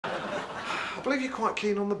I believe you're quite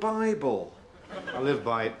keen on the Bible. I live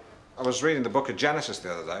by it. I was reading the book of Genesis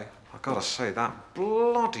the other day. I've got to say, that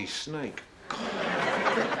bloody snake. Do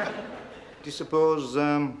you suppose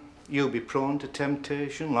you'll be prone to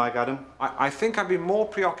temptation like Adam? I think I'd be more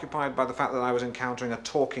preoccupied by the fact that I was encountering a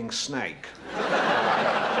talking snake.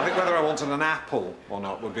 I think whether I wanted an apple or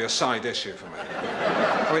not would be a side issue for me.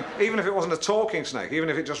 I mean, even if it wasn't a talking snake, even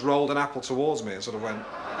if it just rolled an apple towards me and sort of went...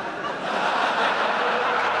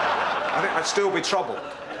 I think I'd still be troubled.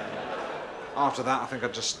 After that, I think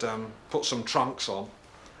I'd just put some trunks on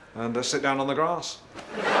and sit down on the grass.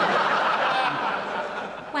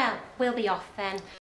 Well, we'll be off then.